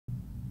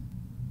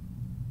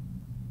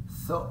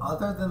So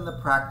other than the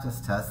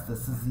practice test,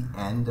 this is the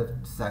end of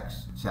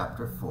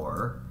chapter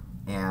 4,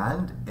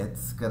 and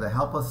it's going to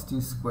help us do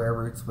square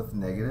roots with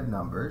negative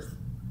numbers.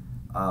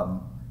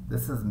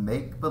 This is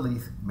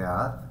make-believe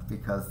math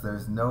because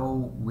there's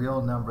no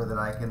real number that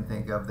I can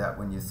think of that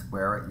when you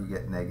square it you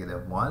get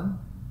 -1.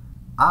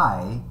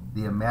 I,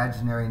 the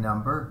imaginary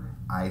number,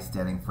 I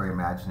standing for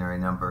imaginary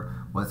number,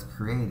 was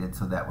created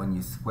so that when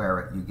you square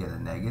it you get a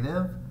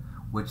negative,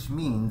 which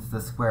means the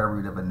square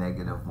root of a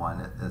 -1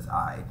 is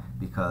I,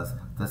 because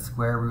the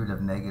square root of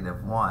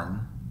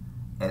 -1,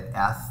 it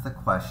asks the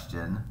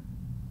question,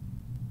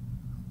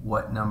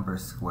 what number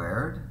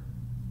squared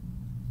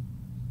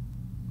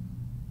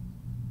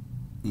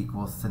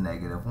equals to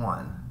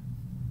 -1?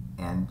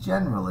 And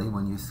generally,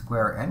 when you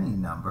square any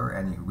number,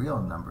 any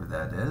real number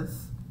that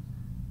is,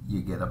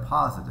 you get a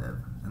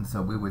positive. And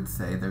so we would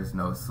say there's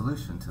no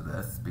solution to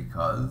this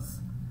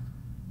because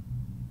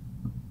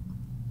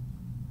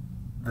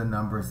the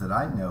numbers that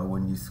I know,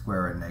 when you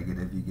square a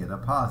negative, you get a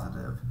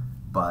positive.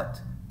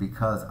 But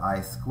because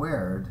I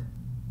squared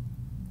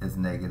is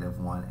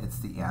 -1, it's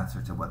the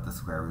answer to what the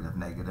square root of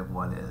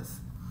 -1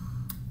 is.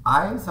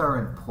 I's are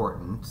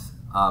important.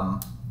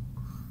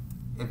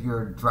 If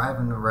you're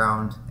driving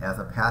around as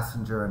a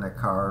passenger in a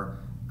car,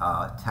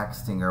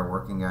 texting or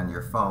working on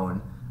your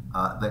phone,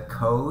 the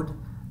code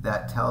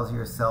that tells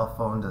your cell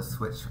phone to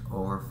switch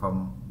over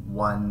from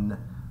one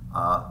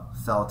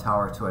cell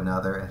tower to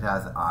another, it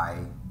has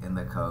I in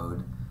the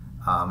code.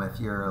 If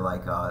you're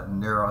like a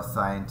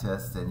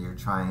neuroscientist and you're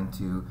trying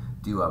to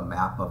do a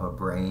map of a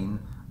brain,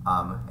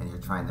 and you're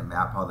trying to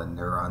map how the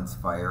neurons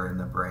fire in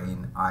the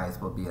brain, I's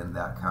will be in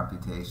that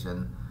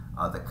computation,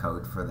 the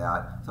code for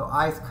that. So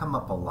I's come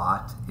up a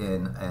lot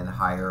in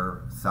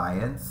higher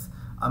science,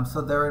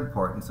 so they're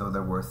important, so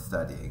they're worth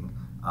studying.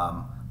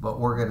 What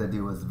we're going to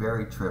do is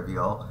very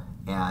trivial,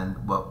 and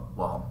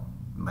well,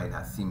 might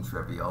not seem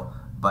trivial,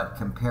 but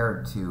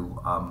compared to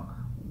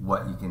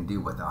what you can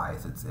do with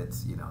I's,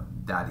 it's you know,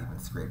 not even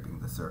scraping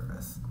the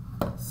surface.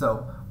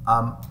 So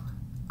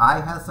I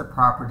has the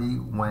property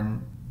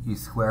when you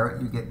square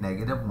it you get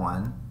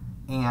 -1,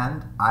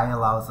 and I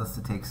allows us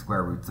to take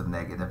square roots of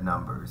negative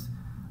numbers.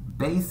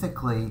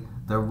 Basically,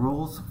 the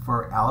rules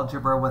for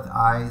algebra with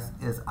I's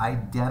is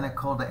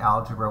identical to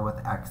algebra with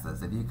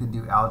X's. If you can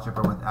do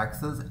algebra with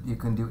X's, you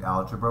can do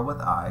algebra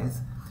with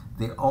I's.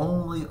 The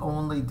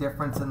only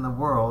difference in the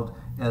world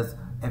is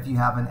if you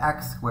have an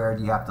x squared,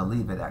 you have to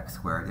leave it x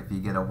squared. If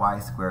you get a y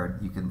squared,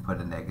 you can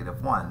put a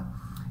 -1.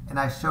 And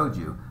I showed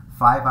you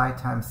 5i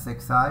times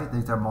 6i,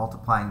 these are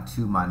multiplying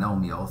two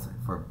monomials,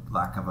 for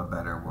lack of a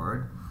better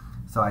word.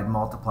 So I'd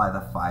multiply the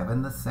 5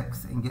 and the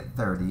 6 and get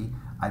 30.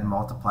 I'd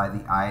multiply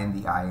the I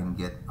and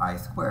get I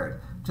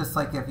squared. Just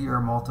like if you were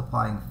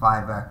multiplying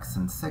 5x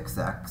and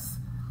 6x,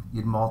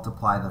 you'd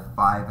multiply the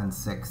 5 and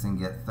 6 and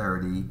get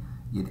 30.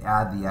 You'd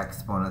add the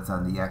exponents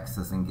on the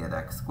x's and get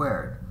x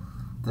squared.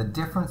 The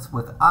difference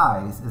with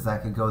I's is I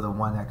could go the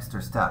one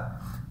extra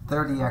step.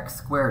 30x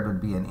squared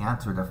would be an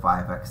answer to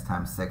 5x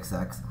times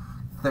 6x.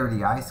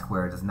 30i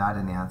squared is not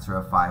an answer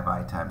of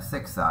 5i times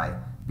 6i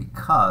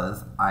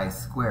because I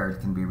squared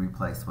can be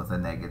replaced with a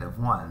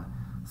 -1.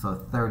 So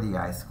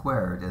 30i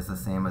squared is the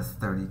same as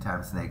 30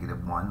 times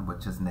 -1,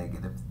 which is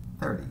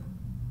 -30.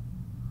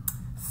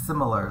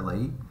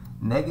 Similarly,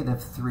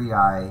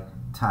 -3i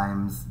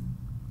times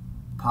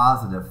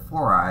positive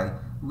 4i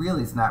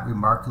really is not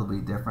remarkably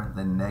different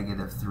than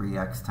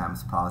 -3x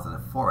times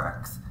positive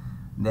 4x.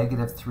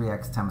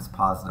 -3x times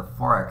positive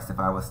 4x, if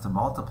I was to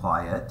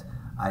multiply it,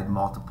 I'd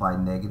multiply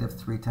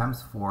 -3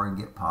 times 4 and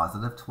get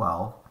positive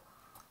 12.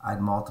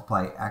 I'd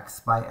multiply x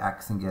by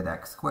x and get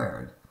x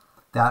squared.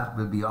 That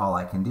would be all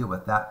I can do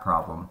with that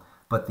problem.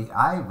 But the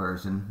I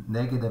version,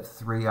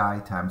 -3i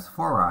times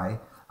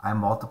 4i, I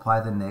multiply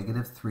the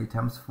 -3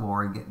 times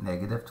 4 and get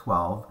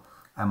 -12.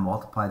 I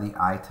multiply the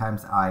I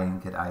times I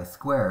and get I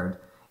squared.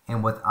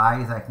 And with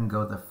I's, I can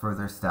go the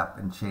further step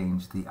and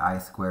change the I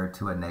squared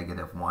to a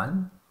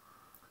 -1.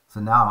 So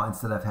now,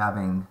 instead of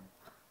having,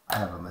 I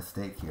have a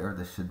mistake here,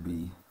 this should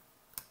be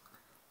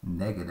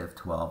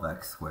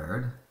 -12x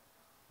squared.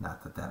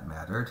 Not that that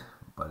mattered,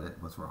 but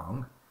it was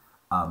wrong.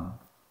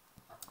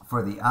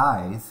 For the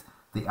I's,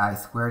 the I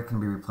squared can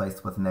be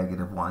replaced with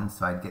 -1,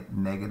 so I'd get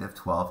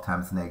 -12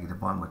 times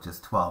 -1, which is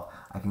 12.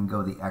 I can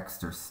go the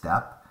extra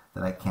step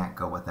that I can't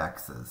go with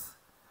x's.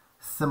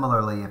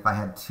 Similarly, if I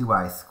had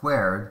 2i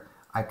squared,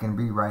 I can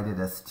rewrite it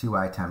as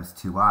 2i times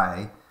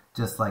 2i,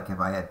 just like if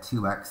I had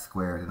 2x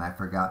squared and I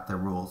forgot the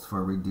rules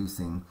for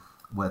reducing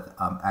with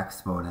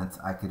exponents,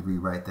 I could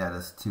rewrite that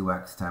as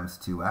 2x times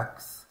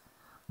 2x,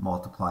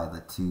 multiply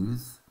the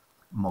 2's,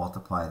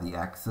 multiply the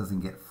x's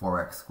and get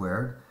 4x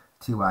squared.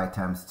 2i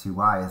times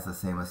 2i is the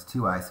same as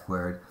 2i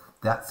squared.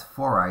 That's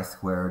 4i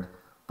squared,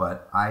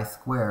 but I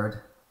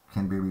squared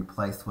can be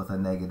replaced with a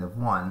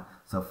 -1.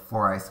 So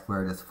 4i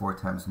squared is 4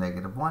 times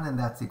 -1, and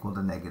that's equal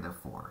to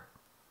 -4.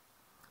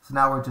 So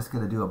now we're just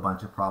going to do a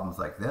bunch of problems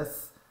like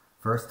this.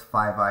 First,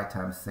 5i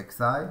times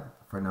 6i.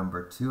 For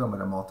number 2, I'm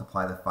going to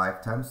multiply the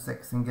 5 times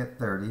 6 and get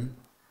 30.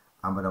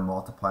 I'm going to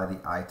multiply the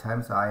I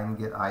times I and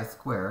get I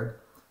squared.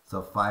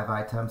 So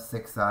 5i times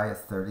 6i is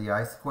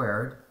 30i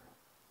squared,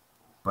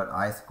 but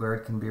I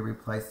squared can be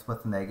replaced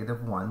with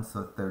negative 1,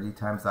 so 30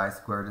 times I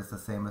squared is the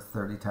same as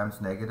 30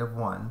 times negative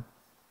 1,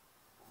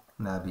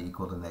 and that would be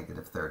equal to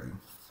negative 30.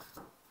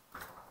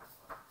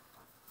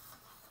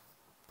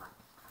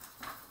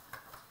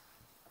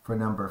 For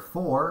number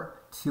 4,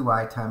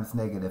 2i times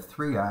negative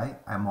 3i,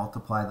 I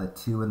multiply the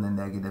 2 and the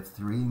negative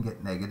 3 and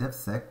get negative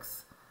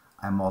 6.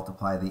 I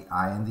multiply the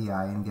I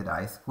and get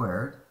I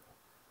squared.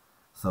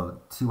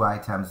 So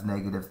 2i times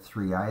negative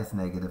 3i is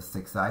negative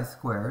 6i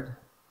squared,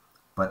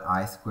 but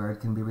I squared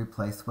can be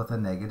replaced with a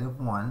negative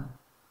 1.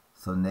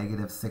 So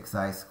negative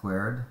 6i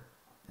squared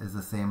is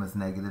the same as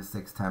negative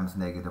 6 times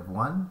negative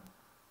 1,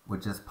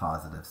 which is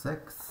positive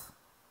 6.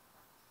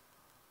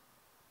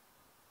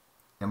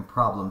 In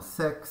problem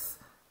 6,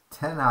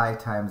 10i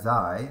times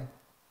I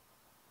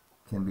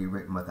can be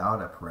written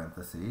without a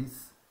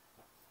parentheses,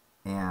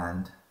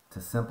 and to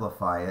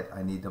simplify it,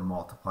 I need to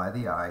multiply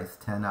the i's.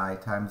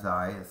 10i times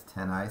I is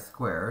 10i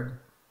squared.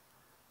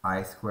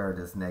 I squared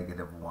is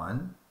negative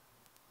 1,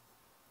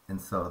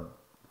 and so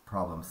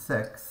problem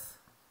 6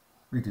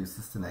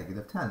 reduces to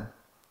negative 10.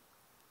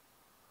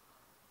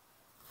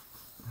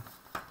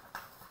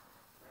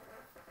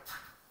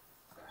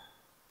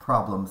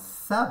 Problem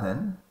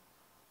 7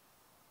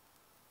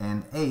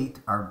 and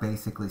 8 are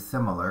basically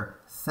similar.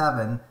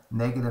 7,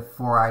 negative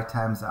 4i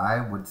times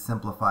I would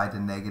simplify to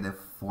negative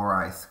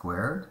 4i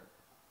squared,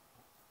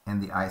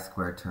 and the I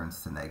squared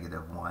turns to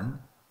negative 1.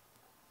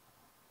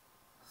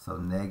 So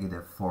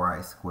negative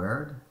 4i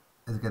squared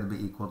is going to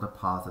be equal to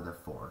positive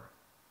 4.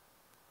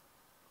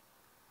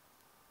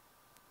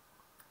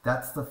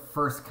 That's the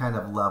first kind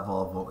of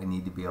level of what we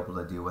need to be able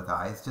to do with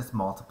i's, just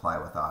multiply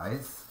with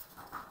i's.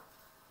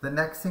 The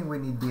next thing we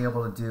need to be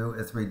able to do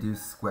is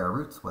reduce square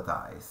roots with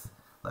i's.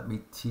 Let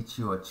me teach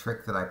you a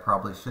trick that I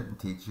probably shouldn't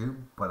teach you,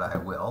 but I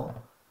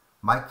will.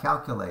 My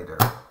calculator,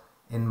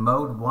 in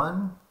mode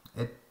 1,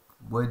 it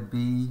would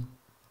be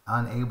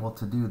unable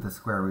to do the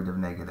square root of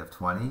negative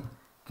 20.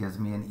 Gives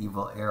me an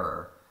evil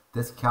error.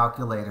 This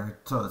calculator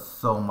does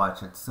so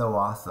much, it's so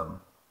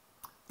awesome.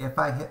 If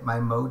I hit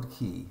my mode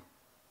key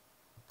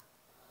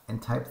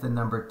and type the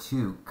number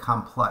 2,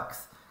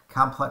 complex.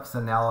 Complex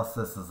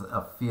analysis is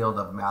a field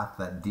of math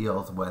that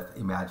deals with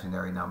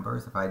imaginary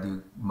numbers. If I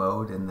do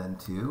mode and then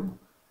 2,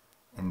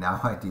 and now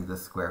I do the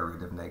square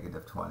root of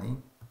negative 20.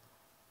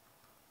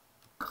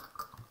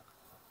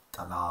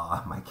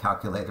 Ta-da! My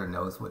calculator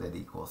knows what it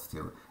equals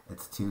to.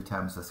 It's 2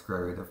 times the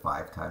square root of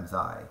 5 times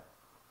I.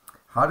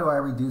 How do I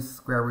reduce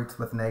square roots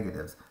with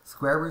negatives?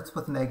 Square roots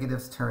with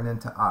negatives turn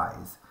into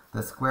i's.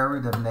 The square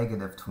root of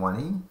negative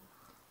 20,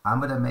 I'm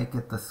going to make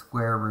it the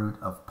square root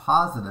of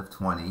positive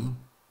 20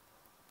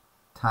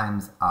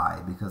 times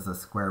I, because the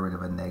square root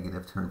of a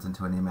negative turns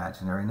into an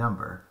imaginary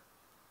number.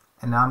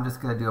 And now I'm just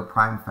going to do a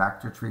prime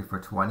factor tree for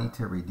 20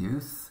 to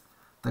reduce.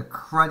 The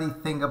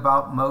cruddy thing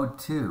about mode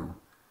 2,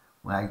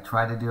 when I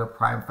try to do a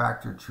prime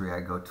factor tree, I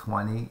go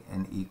 20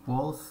 and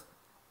equals,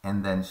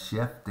 and then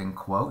shift in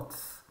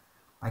quotes.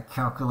 My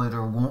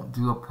calculator won't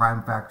do a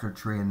prime factor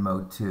tree in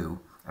mode 2.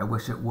 I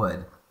wish it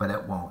would, but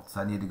it won't. So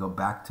I need to go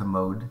back to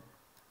mode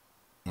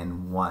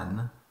in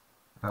 1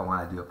 if I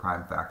want to do a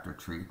prime factor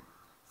tree.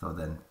 So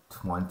then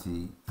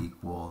 20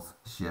 equals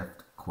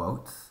shift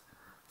quotes.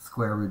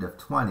 Square root of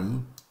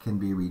 20 can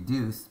be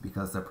reduced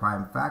because the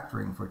prime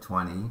factoring for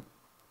 20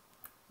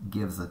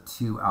 gives a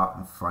 2 out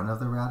in front of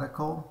the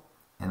radical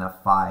and a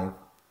 5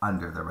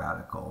 under the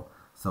radical.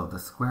 So the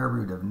square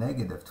root of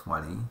negative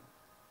 20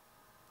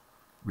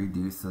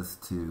 reduces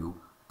to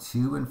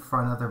 2 in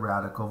front of the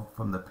radical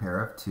from the pair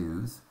of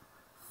 2's,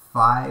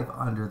 5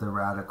 under the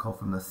radical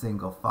from the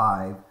single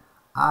 5,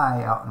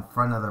 I out in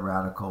front of the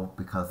radical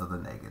because of the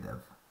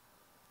negative.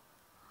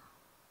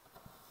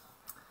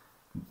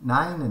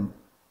 9 and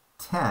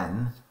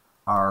 10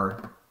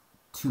 are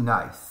too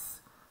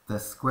nice. The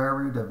square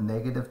root of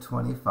negative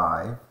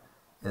 25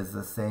 is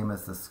the same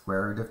as the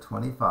square root of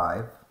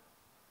 25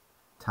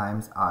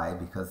 times I,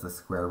 because the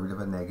square root of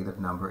a negative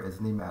number is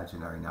an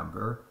imaginary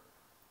number.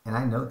 And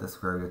I know the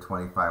square root of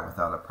 25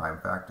 without a prime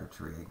factor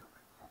tree.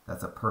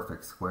 That's a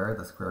perfect square.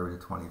 The square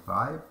root of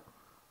 25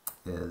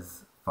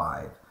 is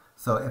 5.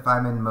 So if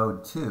I'm in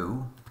mode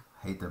 2,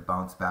 I hate to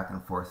bounce back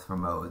and forth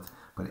from modes,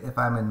 but if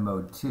I'm in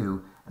mode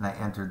 2 and I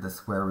entered the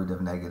square root of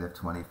negative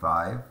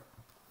 25,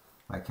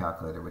 my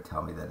calculator would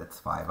tell me that it's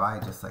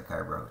 5i, just like I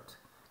wrote.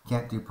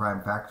 Can't do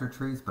prime factor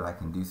trees, but I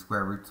can do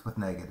square roots with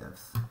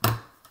negatives.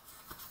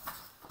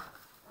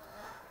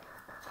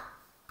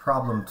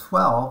 Problem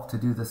 12, to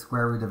do the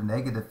square root of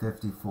negative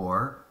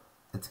 54,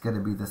 it's going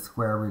to be the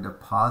square root of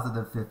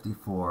positive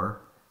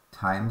 54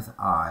 times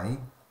I,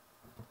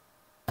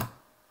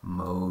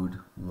 mode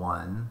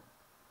 1,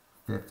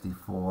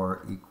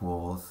 54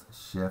 equals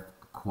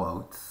shift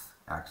quotes,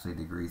 actually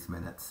degrees,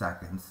 minutes,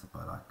 seconds,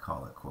 but I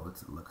call it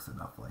quotes, it looks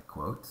enough like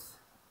quotes.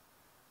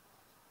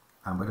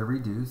 I'm going to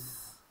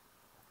reduce,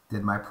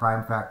 did my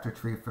prime factor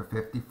tree for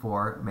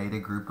 54, made a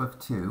group of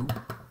 2.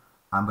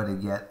 I'm going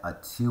to get a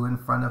 2 in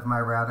front of my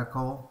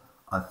radical,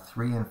 a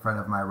 3 in front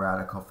of my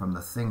radical from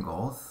the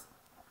singles,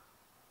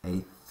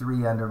 a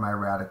 3 under my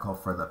radical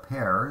for the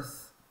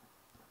pairs.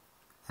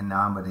 And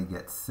now I'm going to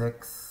get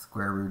 6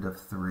 square root of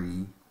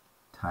 3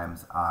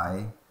 times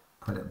I.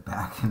 Put it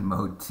back in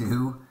mode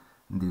 2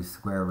 and do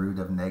square root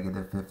of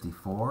negative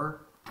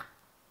 54.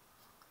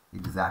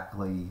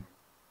 Exactly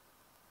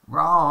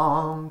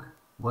wrong.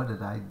 What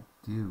did I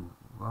do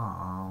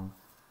wrong?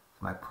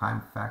 My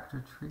prime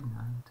factor tree 9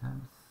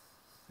 times.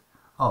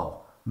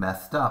 Oh,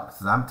 messed up.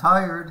 Since I'm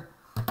tired,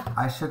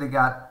 I should have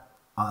got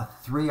a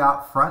 3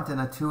 out front and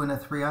a 2 and a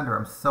 3 under.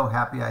 I'm so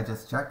happy I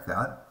just checked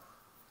that.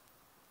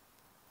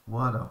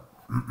 What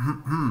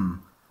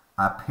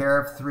a pair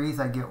of 3s.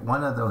 I get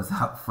one of those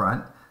out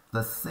front.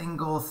 The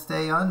singles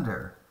stay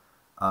under.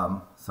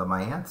 So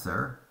my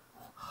answer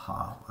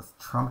was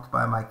trumped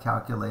by my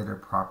calculator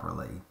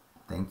properly.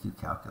 Thank you,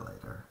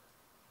 calculator.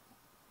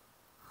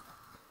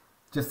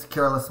 Just a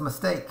careless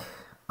mistake.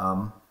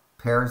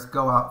 Pairs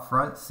go out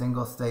front,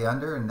 singles stay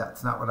under, and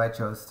that's not what I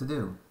chose to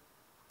do.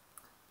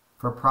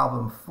 For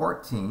problem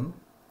 14,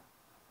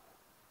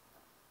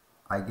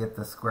 I get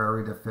the square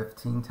root of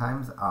 15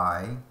 times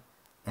I,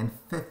 and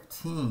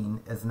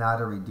 15 is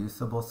not a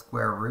reducible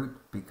square root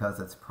because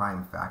it's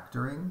prime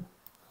factoring.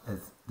 It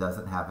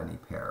doesn't have any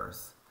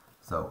pairs.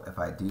 So if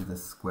I do the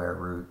square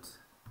root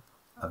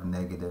of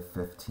negative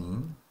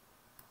 15,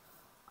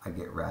 I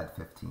get rad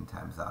 15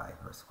 times I,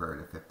 or square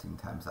root of 15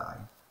 times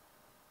I.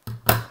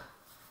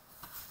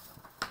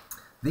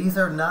 These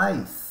are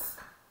nice.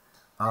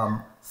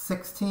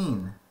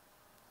 16.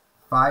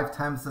 5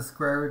 times the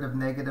square root of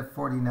negative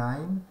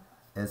 49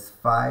 is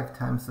 5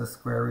 times the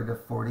square root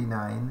of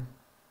 49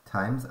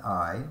 times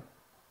I.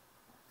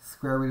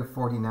 Square root of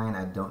 49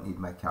 I don't need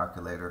my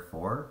calculator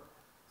for.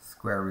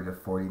 Square root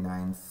of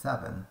 49 is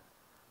 7.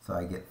 So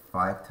I get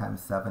 5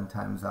 times 7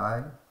 times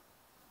I.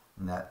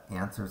 And that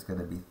answer is going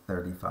to be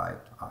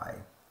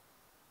 35I.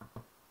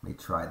 Let me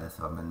try this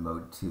if I'm in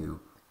mode 2.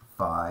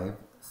 5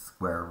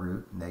 square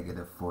root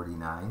negative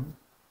 49.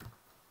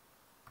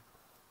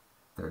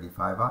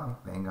 35I.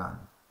 Bang on.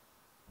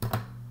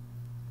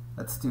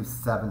 Let's do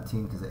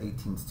 17 because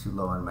 18 is too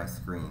low on my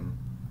screen.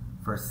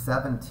 For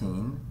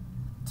 17,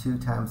 2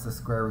 times the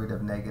square root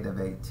of negative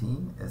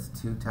 18 is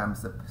 2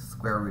 times the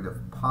square root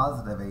of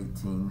positive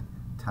 18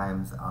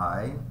 times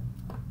I.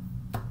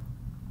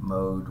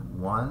 Mode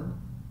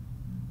 1.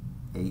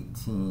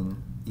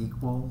 18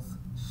 equals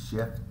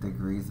shift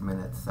degrees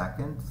minutes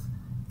seconds.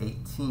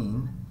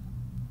 18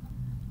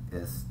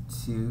 is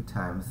 2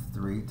 times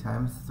 3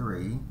 times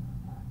 3.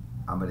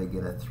 I'm going to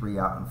get a 3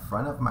 out in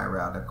front of my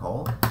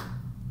radical.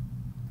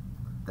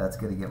 That's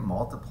going to get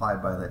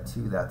multiplied by the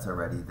 2 that's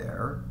already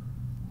there.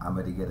 I'm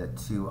going to get a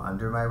 2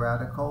 under my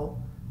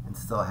radical and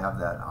still have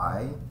that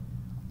I.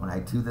 When I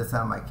do this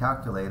on my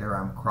calculator,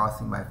 I'm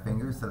crossing my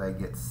fingers that I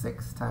get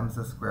 6 times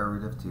the square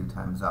root of 2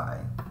 times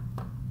I.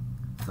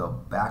 So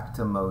back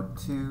to mode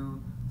 2,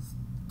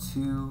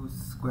 2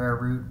 square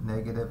root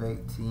negative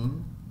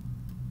 18,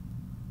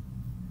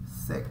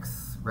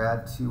 6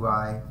 rad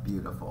 2I,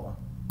 beautiful.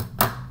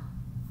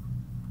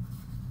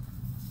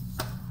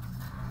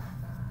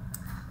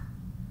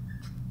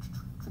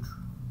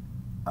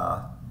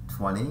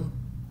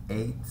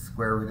 28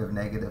 square root of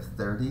negative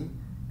 30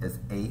 is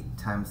 8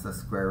 times the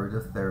square root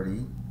of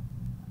 30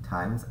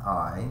 times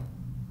I.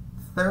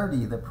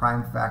 30, the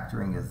prime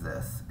factoring is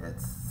this.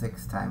 It's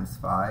 6 times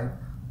 5,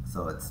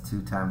 so it's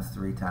 2 times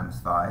 3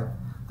 times 5.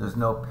 There's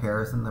no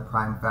pairs in the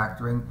prime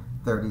factoring.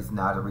 30 is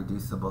not a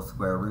reducible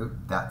square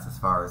root. That's as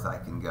far as I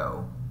can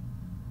go.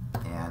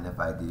 And if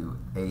I do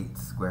 8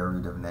 square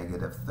root of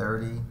negative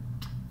 30,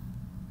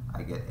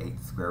 I get 8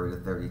 square root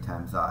of 30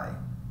 times I.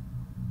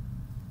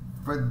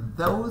 For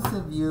those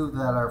of you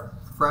that are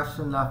fresh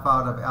enough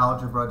out of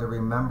algebra to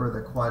remember the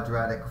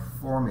quadratic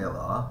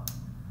formula,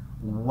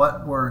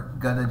 what we're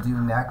going to do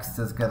next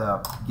is going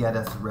to get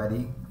us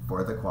ready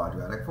for the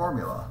quadratic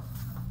formula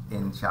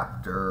in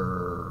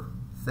chapter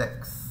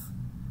 6.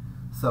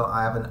 So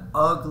I have an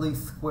ugly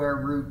square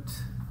root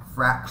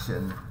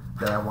fraction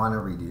that I want to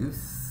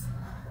reduce,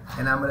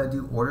 and I'm going to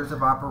do orders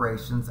of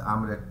operations.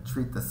 I'm going to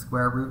treat the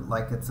square root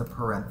like it's a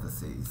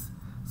parentheses.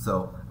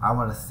 So I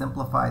want to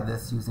simplify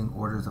this using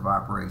orders of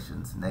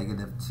operations.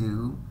 Negative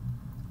 2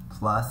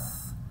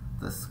 plus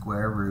the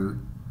square root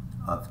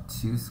of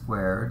 2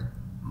 squared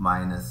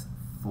minus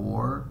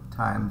 4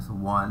 times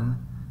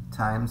 1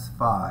 times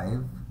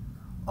 5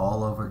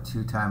 all over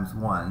 2 times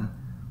 1.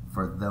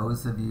 For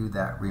those of you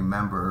that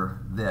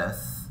remember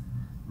this,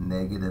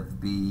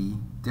 negative b,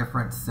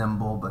 different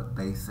symbol but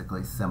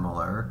basically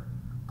similar,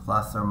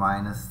 plus or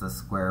minus the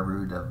square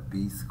root of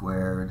b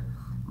squared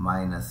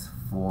minus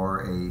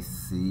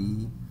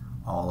 4ac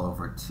all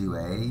over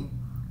 2a,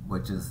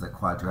 which is the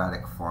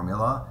quadratic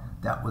formula.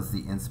 That was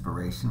the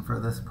inspiration for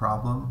this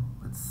problem.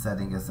 It's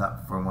setting us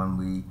up for when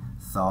we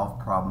solve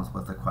problems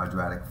with the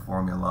quadratic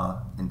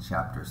formula in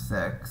chapter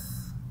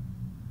 6.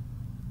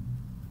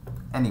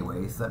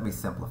 Anyways, let me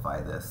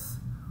simplify this.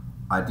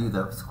 I do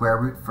the square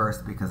root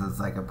first because it's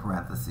like a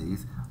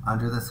parentheses.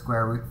 Under the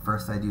square root,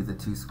 first I do the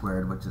 2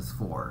 squared, which is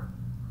 4.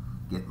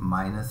 Get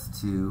minus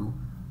 2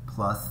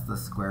 plus the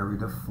square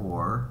root of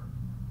 4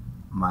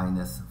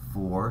 minus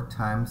 4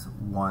 times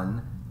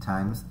 1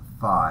 times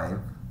 5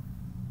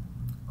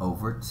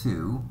 over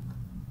 2.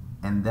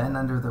 And then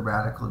under the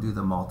radical do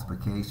the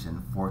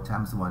multiplication. 4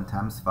 times 1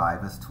 times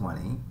 5 is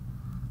 20.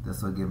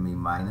 This will give me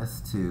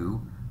minus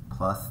 2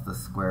 plus the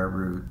square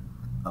root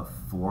of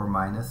 4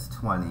 minus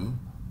 20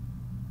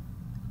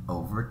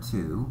 over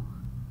 2.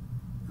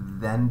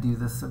 Then do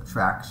the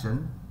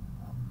subtraction.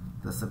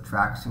 The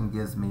subtraction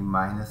gives me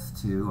minus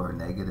 2 or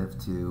negative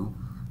 2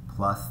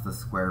 plus the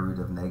square root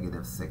of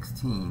negative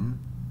 16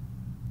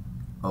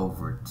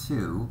 over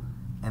 2.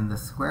 And the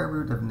square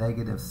root of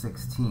negative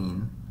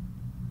 16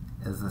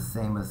 is the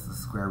same as the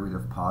square root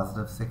of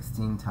positive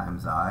 16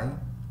 times I,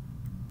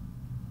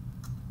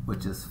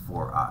 which is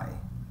 4i.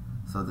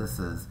 So this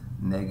is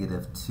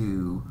negative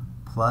 2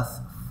 plus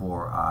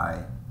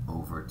 4i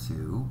over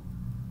 2.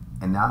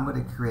 And now I'm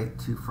going to create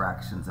two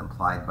fractions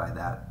implied by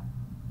that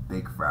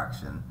big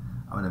fraction.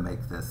 I'm going to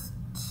make this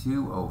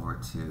 2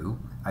 over 2.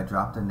 I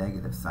dropped a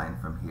negative sign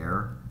from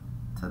here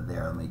to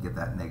there. Let me get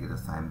that negative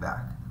sign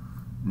back.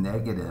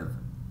 Negative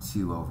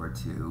 2 over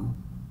 2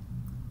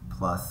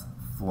 plus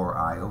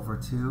 4i over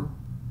 2.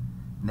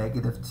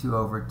 Negative 2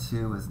 over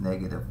 2 is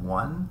negative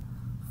 1.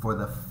 For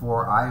the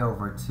 4i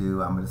over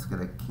 2, I'm just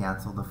going to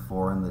cancel the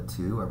 4 and the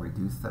 2, or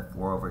reduce that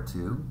 4 over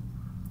 2,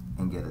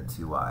 and get a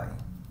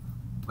 2i,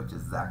 which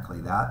is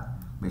exactly that.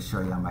 Let me show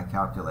you on my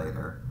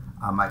calculator.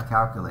 On my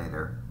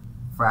calculator,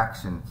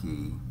 fraction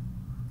key,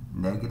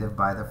 negative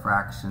by the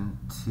fraction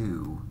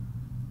 2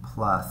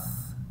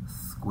 plus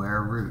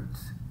square root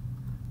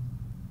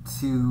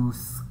 2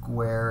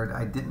 squared.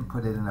 I didn't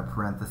put it in a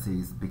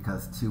parentheses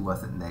because 2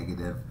 wasn't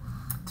negative.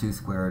 2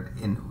 squared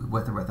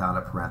with or without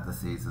a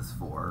parentheses is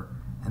 4.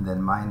 And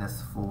then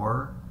minus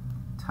 4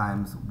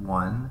 times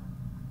 1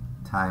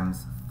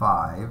 times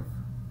 5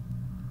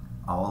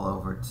 all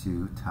over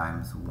 2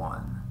 times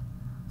 1.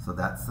 So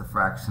that's the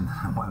fraction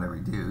that I want to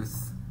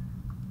reduce.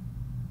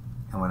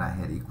 And when I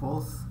hit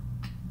equals,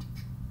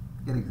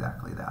 get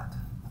exactly that.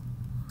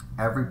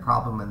 Every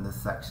problem in this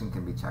section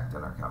can be checked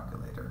on our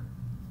calculator.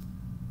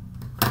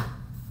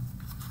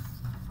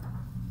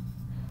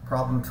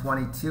 Problem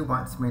 22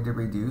 wants me to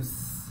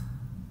reduce,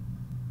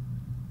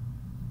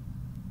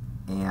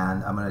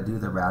 and I'm going to do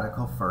the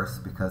radical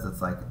first because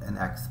it's like an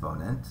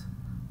exponent.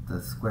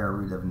 The square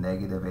root of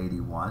negative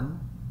 81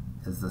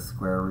 is the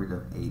square root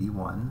of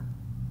 81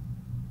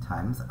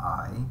 times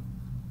I.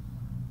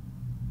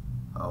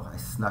 Oh, I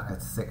snuck a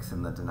 6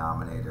 in the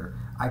denominator.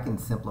 I can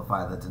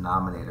simplify the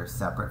denominator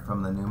separate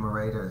from the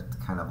numerator.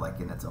 It's kind of like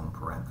in its own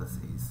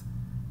parentheses.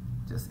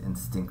 Just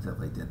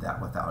instinctively did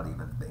that without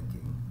even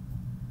thinking.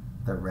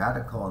 The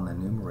radical in the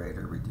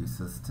numerator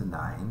reduces to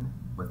 9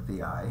 with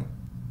the I.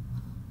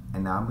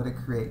 And now I'm going to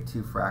create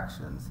two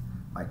fractions.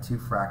 My two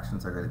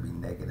fractions are going to be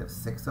negative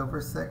 6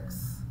 over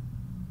 6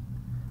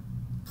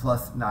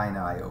 plus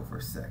 9i over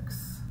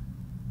 6.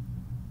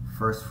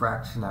 First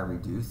fraction I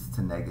reduce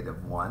to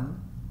negative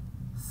 1.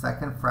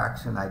 Second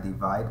fraction I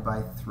divide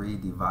by 3,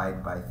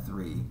 divide by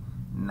 3.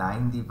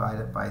 9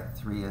 divided by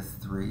 3 is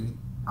 3.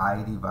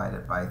 I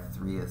divided by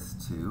 3 is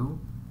 2.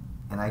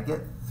 And I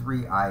get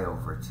 3i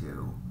over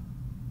 2.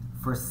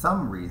 For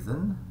some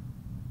reason,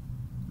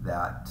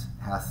 that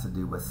has to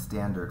do with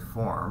standard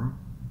form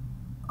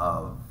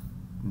of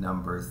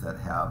numbers that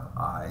have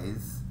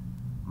i's.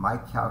 My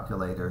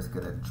calculator is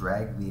going to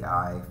drag the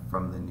I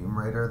from the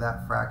numerator of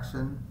that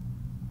fraction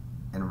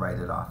and write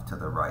it off to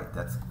the right.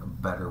 That's a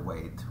better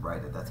way to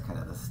write it. That's kind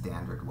of the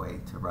standard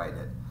way to write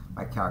it.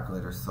 My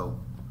calculator is so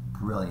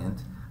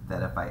brilliant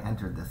that if I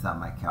entered this on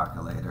my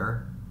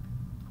calculator,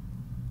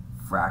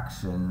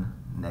 fraction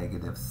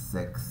negative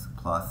 6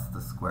 plus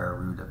the square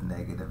root of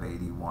negative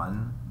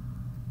 81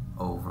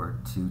 over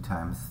 2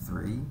 times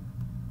 3,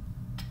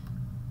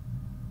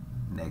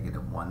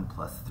 negative 1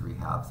 plus 3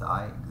 halves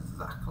I,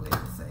 exactly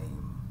the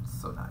same.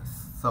 So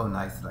nice. So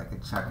nice that I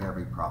could check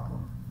every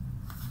problem.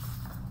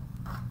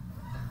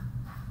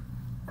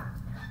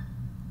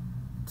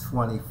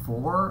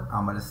 24,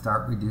 I'm going to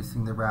start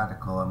reducing the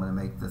radical. I'm going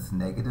to make this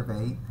negative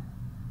 8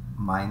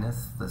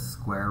 minus the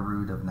square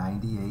root of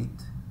 98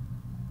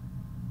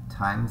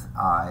 times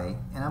I,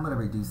 and I'm going to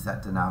reduce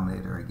that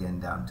denominator again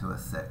down to a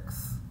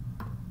 6.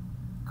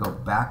 Go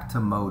back to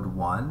mode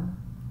 1,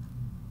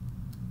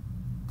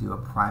 do a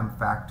prime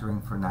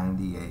factoring for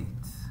 98.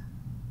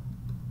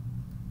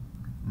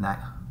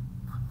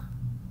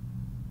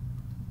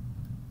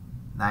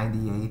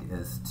 98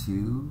 is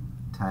 2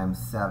 times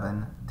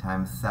 7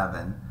 times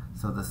 7,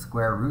 so the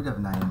square root of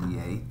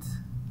 98,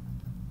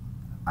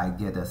 I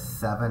get a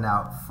 7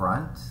 out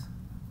front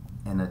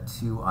and a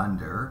 2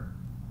 under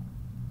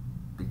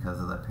because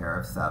of the pair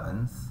of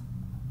 7s.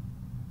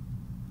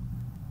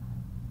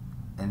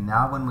 And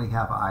now when we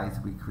have i's,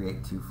 we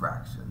create two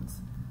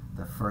fractions.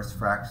 The first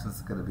fraction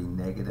is going to be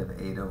negative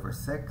 8 over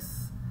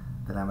 6.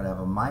 Then I'm going to have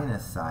a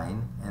minus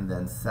sign, and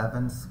then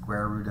 7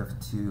 square root of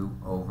 2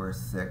 over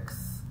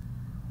 6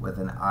 with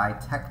an I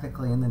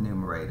technically in the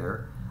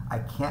numerator. I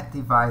can't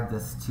divide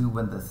this 2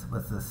 with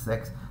this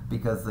 6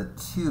 because the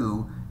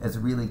 2 is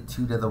really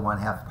 2 to the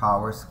 1/2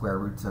 power. Square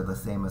roots are the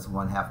same as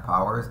 1/2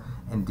 powers,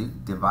 and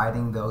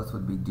dividing those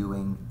would be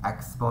doing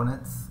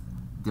exponents,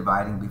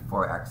 dividing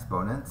before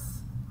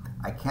exponents.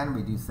 I can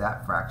reduce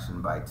that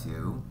fraction by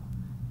 2,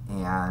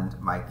 and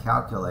my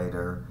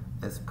calculator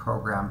is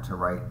programmed to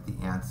write the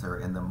answer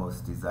in the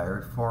most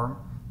desired form.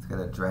 It's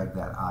going to drag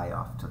that I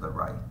off to the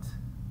right.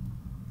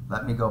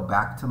 Let me go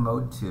back to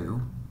mode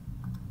 2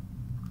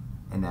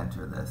 and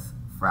enter this.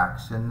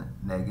 Fraction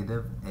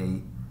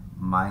 -8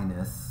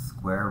 minus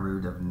square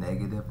root of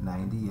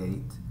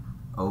 -98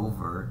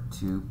 over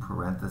 2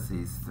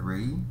 parentheses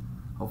 3.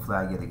 Hopefully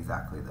I get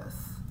exactly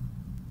this.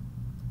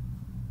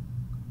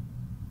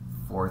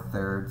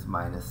 4/3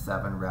 minus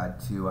 7 rad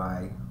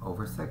 2i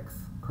over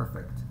 6.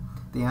 Perfect.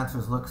 The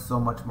answers look so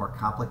much more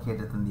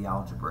complicated than the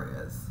algebra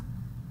is.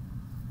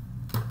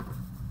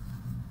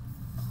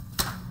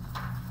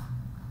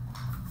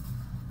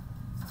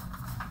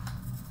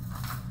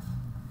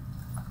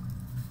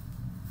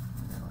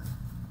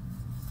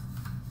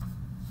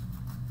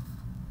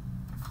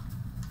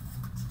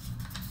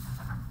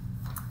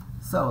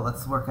 So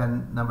let's work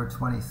on number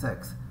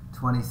 26.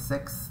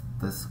 26,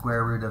 the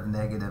square root of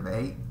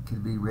 -8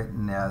 could be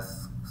written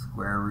as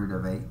square root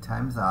of 8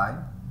 times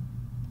I.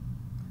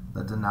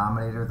 The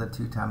denominator, the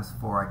 2 times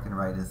 4, I can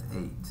write as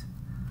 8.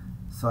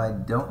 So I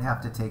don't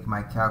have to take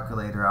my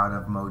calculator out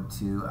of mode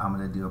 2. I'm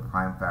going to do a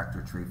prime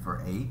factor tree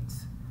for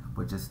 8,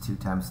 which is 2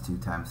 times 2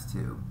 times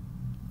 2.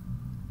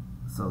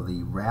 So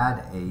the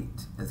rad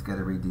 8 is going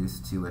to reduce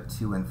to a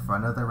 2 in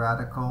front of the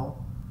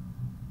radical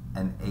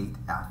and 8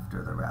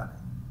 after the radical.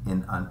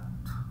 In a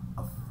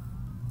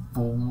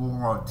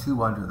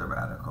 2 under the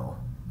radical.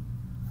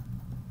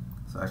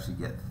 So I should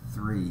get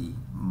 3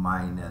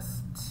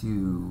 minus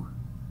 2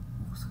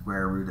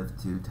 square root of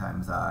 2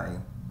 times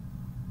I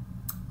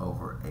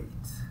over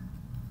 8.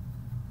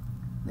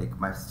 Make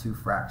my 2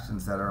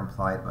 fractions that are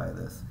implied by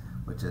this,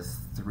 which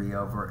is 3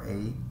 over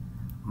 8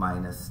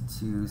 minus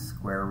 2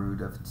 square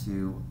root of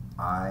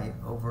 2i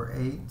over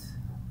 8.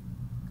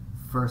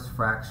 First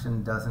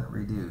fraction doesn't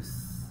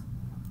reduce.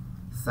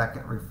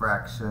 Second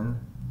refraction,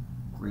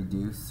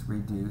 reduce,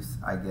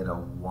 I get a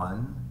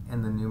 1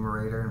 in the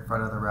numerator in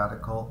front of the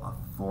radical, a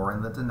 4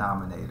 in the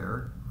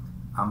denominator.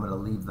 I'm going to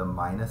leave the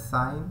minus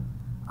sign.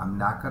 I'm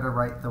not going to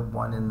write the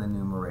 1 in the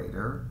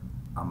numerator.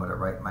 I'm going to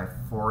write my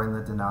 4 in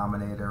the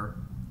denominator.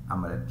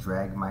 I'm going to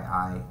drag my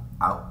I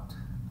out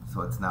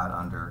so it's not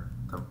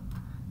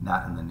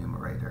in the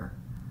numerator.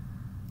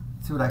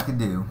 See what I could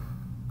do.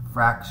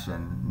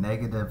 Fraction,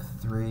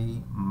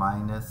 -3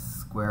 minus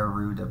square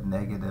root of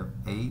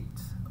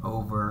 -8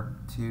 over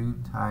 2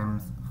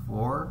 times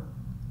 4.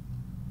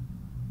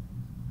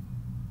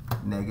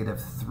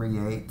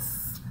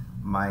 -3/8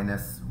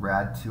 minus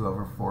rad 2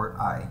 over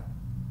 4i.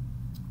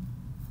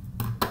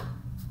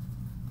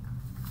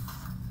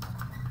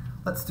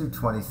 Let's do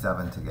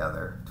 27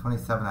 together.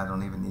 27, I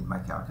don't even need my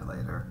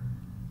calculator.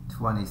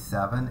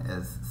 27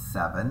 is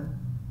 7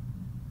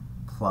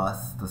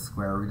 plus the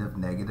square root of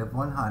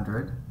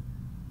 -100,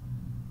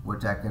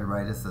 which I could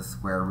write as the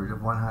square root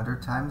of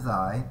 100 times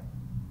I.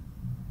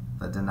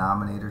 The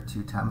denominator,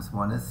 2 times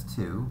 1 is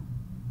 2.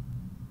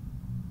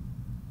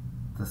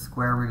 The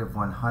square root of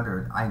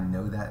 100, I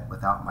know that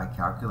without my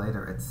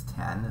calculator, it's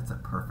 10. It's a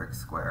perfect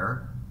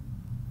square.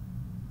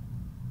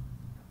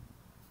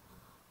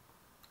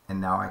 And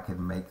now I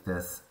can make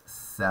this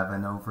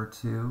 7 over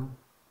 2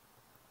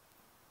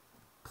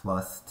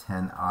 plus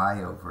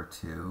 10i over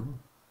 2.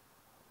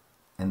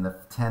 And the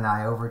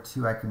 10i over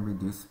 2 I can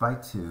reduce by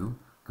 2.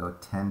 Go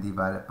 10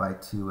 divided by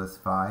 2 is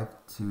 5.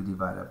 2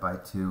 divided by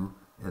 2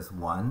 is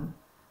 1.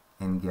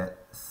 And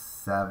get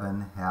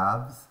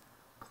 7/2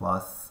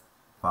 plus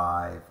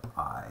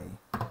 5i.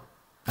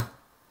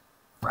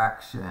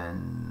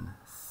 Fraction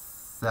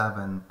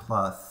 7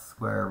 plus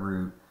square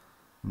root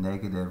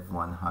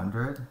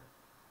 -100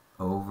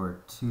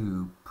 over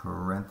 2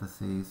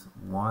 parentheses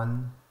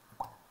 1.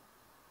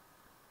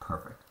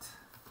 Perfect.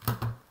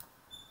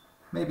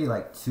 Maybe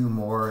like 2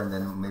 more and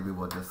then maybe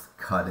we'll just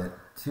cut it.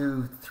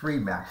 2, 3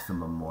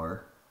 maximum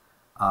more.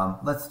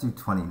 Let's do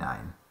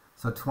 29.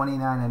 So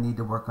 29, I need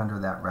to work under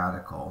that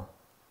radical.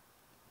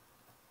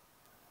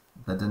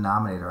 The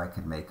denominator, I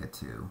could make a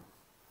 2.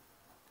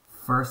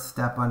 First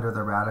step under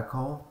the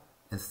radical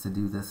is to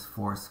do this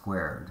 4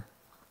 squared.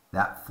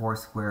 That 4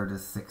 squared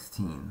is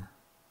 16.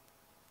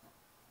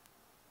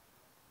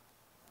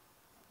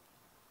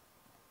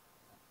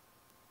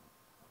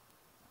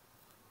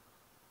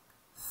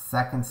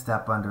 Second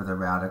step under the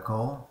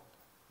radical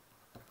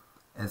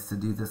is to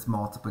do this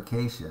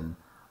multiplication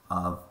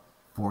of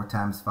 4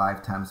 times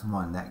 5 times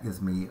 1. That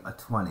gives me a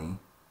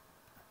 20.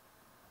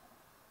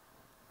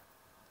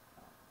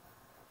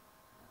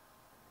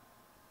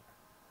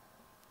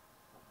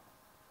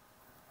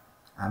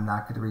 I'm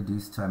not going to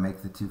reduce till I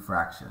make the 2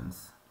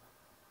 fractions.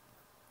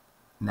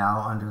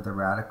 Now under the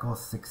radical,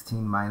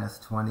 16 minus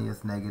 20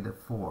 is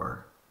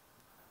 -4.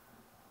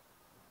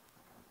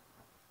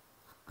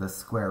 The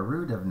square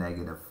root of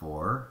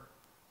 -4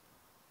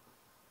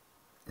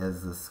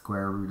 is the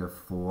square root of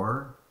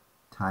 4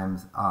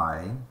 times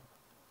I,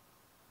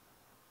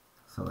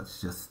 so it's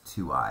just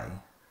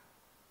 2I.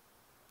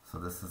 So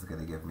this is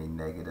going to give me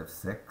negative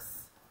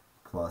 6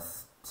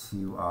 plus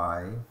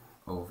 2I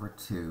over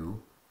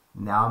 2.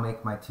 Now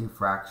make my two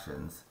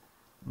fractions.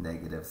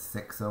 Negative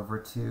 6 over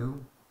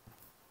 2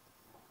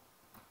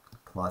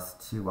 plus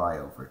 2I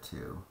over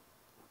 2.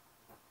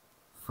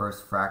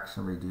 First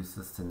fraction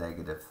reduces to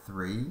negative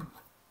 3.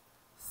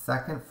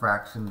 Second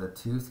fraction, the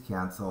 2's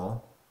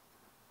cancel.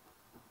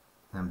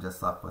 I'm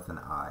just left with an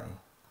I.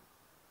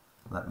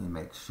 Let me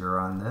make sure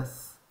on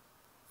this.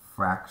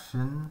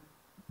 Fraction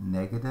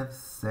negative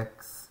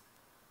 6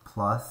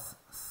 plus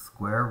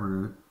square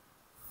root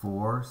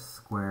 4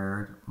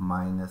 squared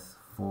minus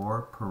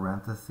 4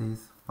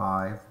 parentheses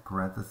 5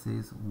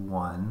 parentheses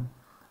 1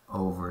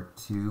 over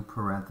 2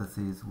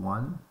 parentheses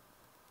 1.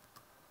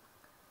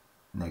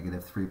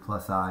 Negative 3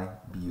 plus I.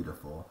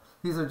 Beautiful.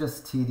 These are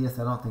just tedious.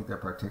 I don't think they're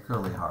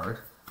particularly hard.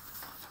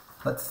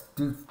 Let's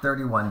do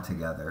 31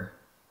 together.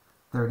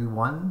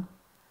 31,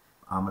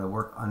 I'm going to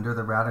work under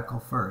the radical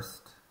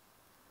first.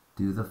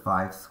 Do the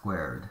 5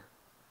 squared.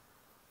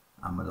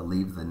 I'm going to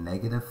leave the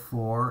negative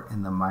 4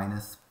 and the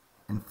minus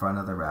in front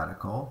of the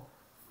radical.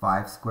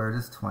 5 squared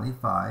is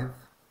 25.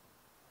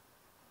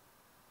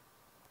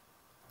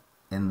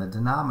 In the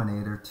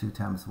denominator, 2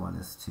 times 1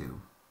 is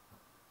 2.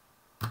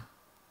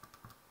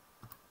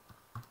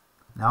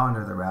 Now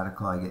under the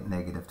radical, I get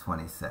negative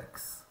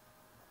 26.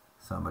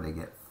 So I'm going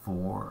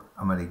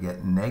to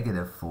get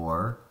negative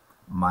 4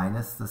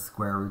 minus the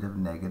square root of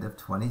negative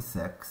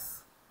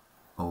 26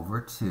 over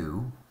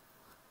 2.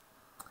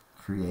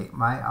 Create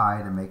my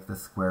I to make the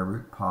square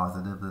root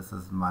positive. This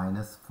is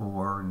minus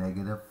 4,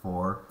 negative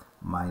 4,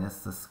 minus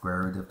the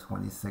square root of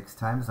 26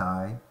 times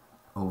I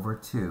over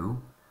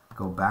 2.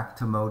 Go back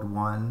to mode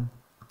 1.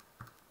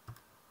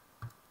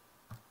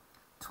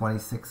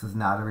 26 is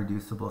not a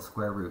reducible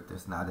square root.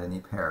 There's not any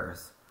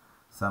pairs.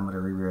 So I'm going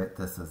to rewrite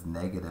this as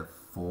negative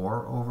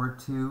 4 over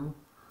 2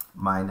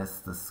 minus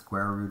the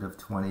square root of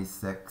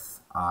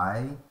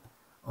 26I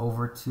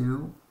over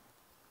 2.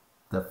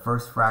 The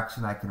first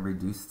fraction I can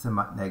reduce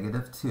to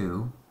negative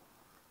 2.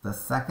 The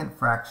second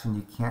fraction,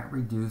 you can't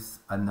reduce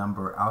a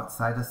number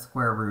outside a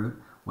square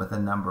root with a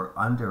number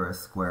under a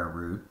square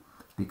root,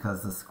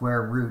 because the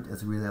square root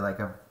is really like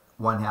a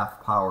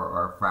 1/2 power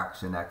or a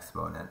fraction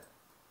exponent.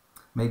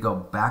 May go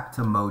back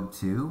to mode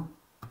 2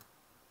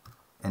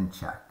 and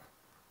check.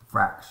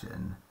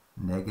 Fraction,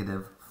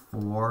 negative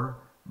 4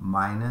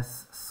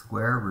 minus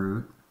square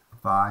root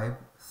 5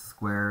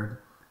 squared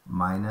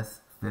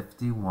minus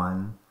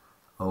 51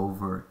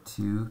 over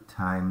 2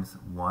 times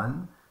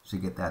 1.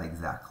 Should get that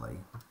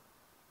exactly.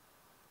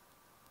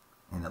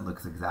 And it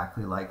looks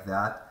exactly like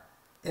that.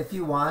 If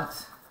you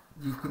want,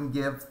 you can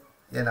give,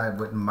 and I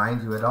wouldn't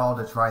mind you at all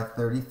to try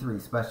 33,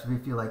 especially if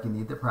you feel like you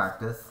need to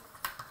practice.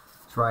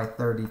 Try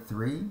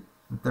 33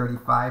 and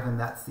 35, and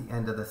that's the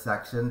end of the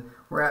section.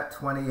 We're at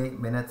 28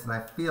 minutes, and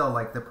I feel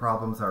like the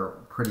problems are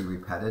pretty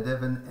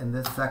repetitive in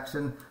this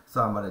section,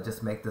 so I'm going to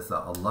just make this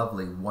a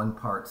lovely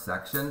one-part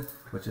section,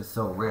 which is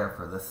so rare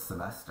for this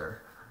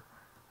semester.